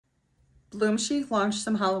Bloom Chic launched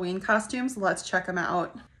some Halloween costumes. Let's check them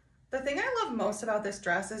out. The thing I love most about this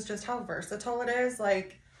dress is just how versatile it is.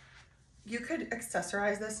 Like, you could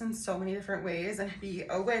accessorize this in so many different ways and be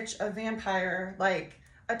a witch, a vampire, like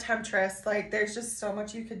a temptress. Like, there's just so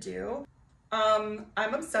much you could do. I'm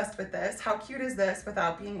obsessed with this. How cute is this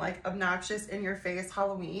without being like obnoxious in your face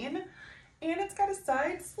Halloween? And it's got a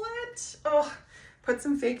side slit. Oh, put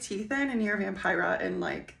some fake teeth in and you're a vampira in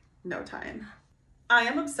like no time. I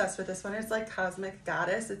am obsessed with this one. It's like Cosmic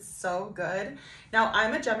Goddess. It's so good. Now,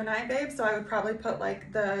 I'm a Gemini babe, so I would probably put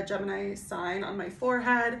like the Gemini sign on my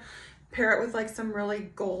forehead, pair it with like some really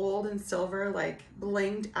gold and silver, like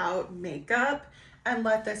blinged out makeup, and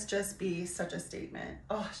let this just be such a statement.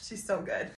 Oh, she's so good.